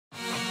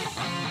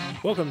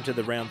Welcome to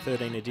the round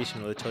 13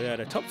 edition of the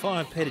Toyota Top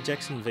 5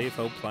 PeterJackson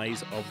VFL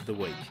Plays of the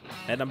Week.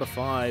 At number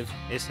 5,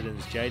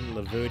 Essendon's Jayden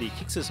Laverde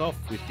kicks us off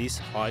with this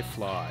high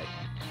fly.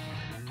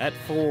 At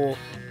 4,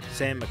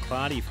 Sam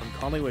McLarty from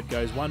Collingwood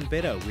goes one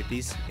better with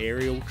this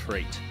aerial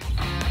treat.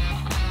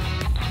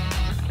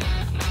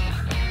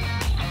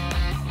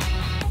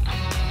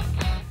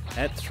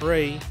 At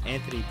 3,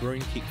 Anthony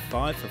Bruhn kicked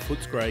 5 for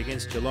Footscray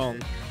against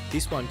Geelong,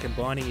 this one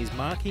combining his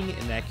marking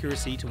and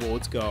accuracy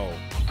towards goal.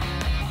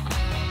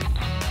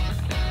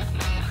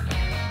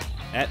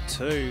 At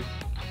 2,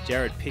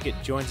 Jarrod Pickett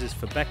joins us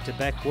for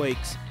back-to-back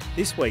weeks,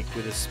 this week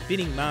with a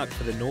spinning mark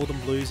for the Northern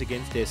Blues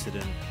against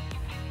Essendon.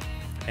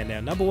 And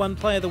our number 1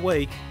 player of the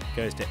week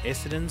goes to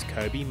Essendon's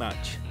Koby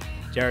Mutch.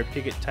 Jarrod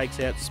Pickett takes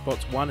out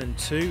spots 1 and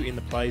 2 in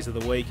the plays of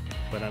the week,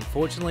 but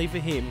unfortunately for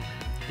him,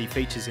 he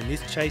features in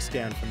this chase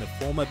down from the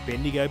former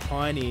Bendigo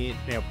pioneer,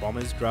 now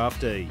Bombers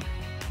draftee.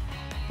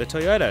 The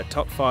Toyota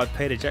Top 5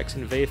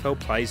 PeterJackson VFL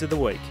Plays of the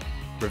Week,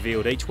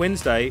 revealed each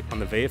Wednesday on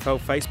the VFL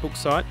Facebook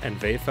site and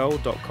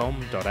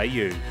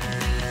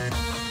vfl.com.au.